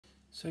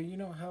So you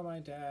know how my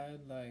dad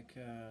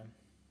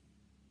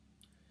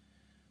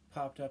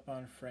popped up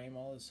on frame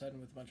all of a sudden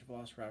with a bunch of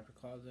Velociraptor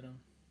claws in him?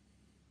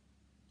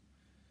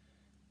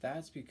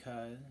 That's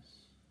because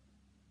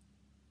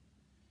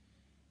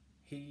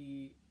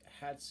he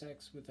had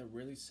sex with a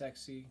really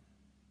sexy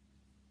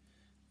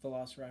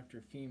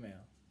Velociraptor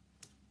female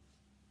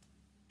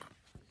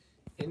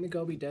in the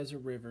Gobi Desert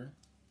River,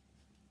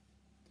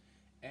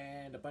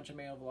 and a bunch of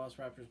male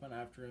Velociraptors went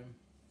after him,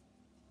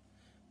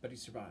 but he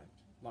survived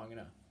long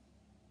enough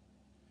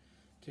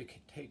to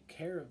take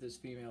care of this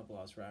female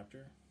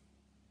Velociraptor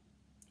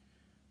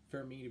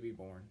for me to be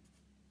born,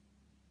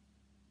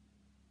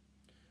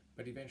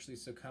 but eventually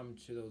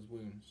succumbed to those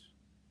wounds.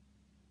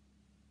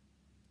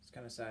 It's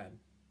kind of sad.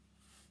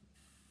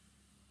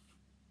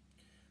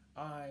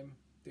 I'm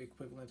the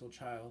equivalental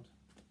child.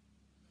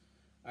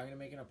 I'm going to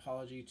make an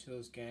apology to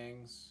those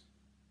gangs.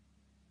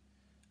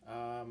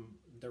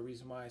 The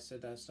reason why I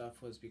said that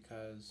stuff was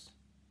because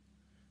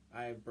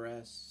I have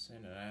breasts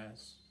and an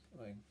ass.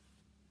 Like,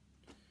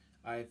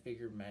 I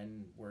figured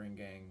men were in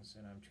gangs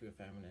and I'm too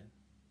effeminate.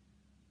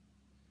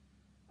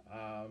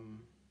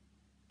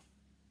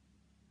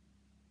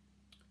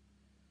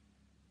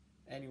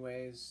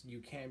 Anyways, you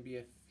can be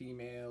a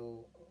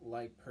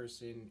female-like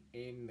person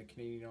in the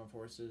Canadian Armed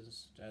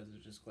Forces, as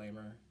a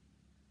disclaimer.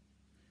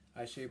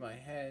 I shave my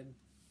head.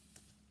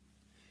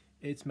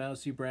 It's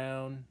mousy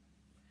brown.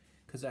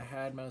 Because I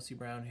had mousy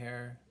brown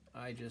hair,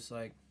 I just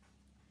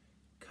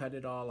cut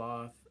it all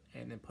off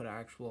and then put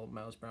actual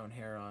mouse brown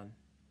hair on.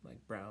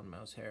 Like brown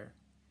mouse hair.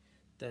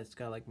 That's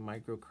got like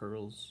micro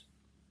curls.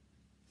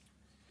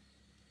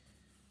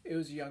 It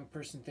was a young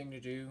person thing to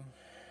do.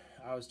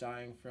 I was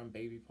dying from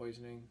baby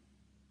poisoning,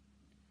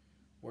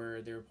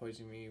 where they were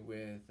poisoning me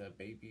with a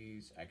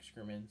baby's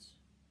excrements.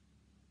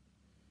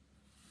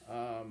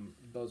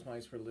 Those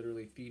mice were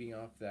literally feeding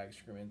off the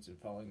excrements and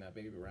following that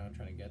baby around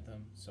trying to get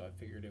them, so I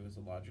figured it was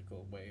a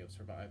logical way of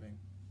surviving.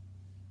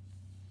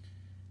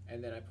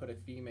 And then I put a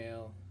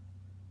female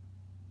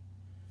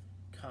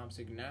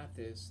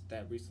Compsognathus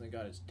that recently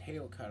got its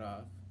tail cut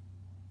off,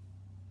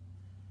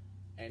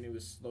 and it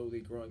was slowly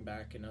growing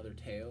back another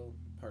tail,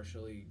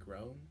 partially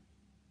grown,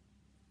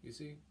 you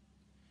see?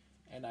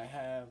 And I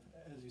have,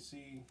 as you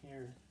see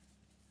here,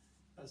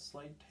 a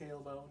slight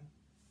tailbone,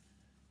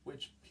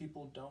 which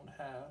people don't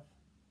have.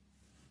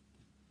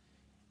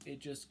 It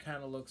just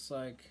kind of looks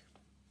like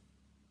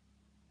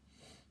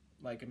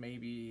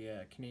maybe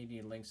a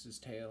Canadian lynx's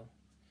tail.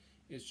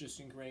 It's just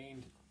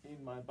ingrained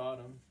in my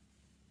bottom.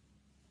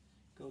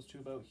 Goes to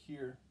about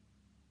here.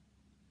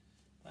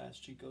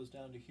 Last cheek goes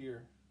down to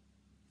here.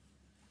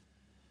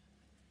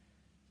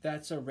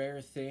 That's a rare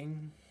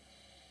thing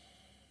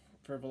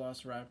for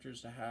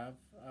velociraptors to have,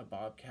 a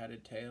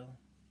bobcatted tail.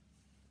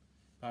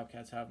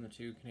 Bobcats have them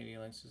too,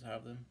 Canadian lynxes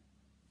have them.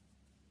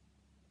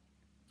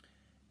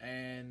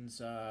 And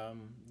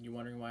you're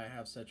wondering why I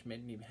have such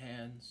mittened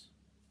hands.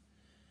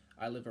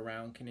 I live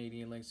around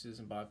Canadian lynxes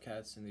and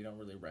bobcats, and they don't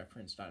really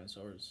reference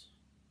dinosaurs.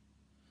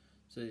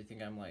 So they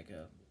think I'm like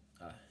a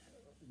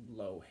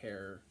low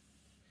hair,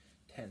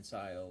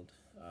 tensiled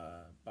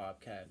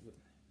bobcat,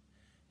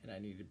 and I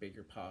needed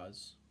bigger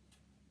paws.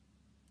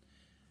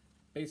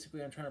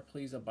 Basically, I'm trying to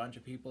please a bunch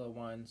of people at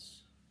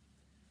once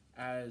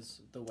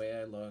as the way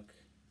I look,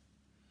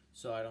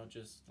 so I don't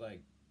just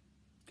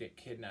get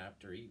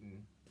kidnapped or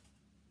eaten.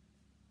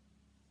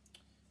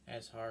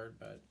 It's hard,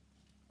 but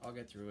I'll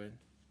get through it.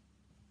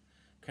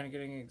 Kind of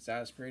getting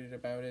exasperated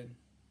about it.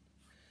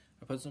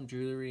 I put some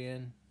jewelry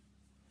in.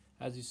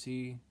 As you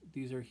see,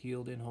 these are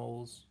healed in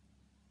holes.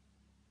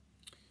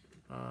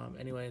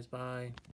 Anyways, bye.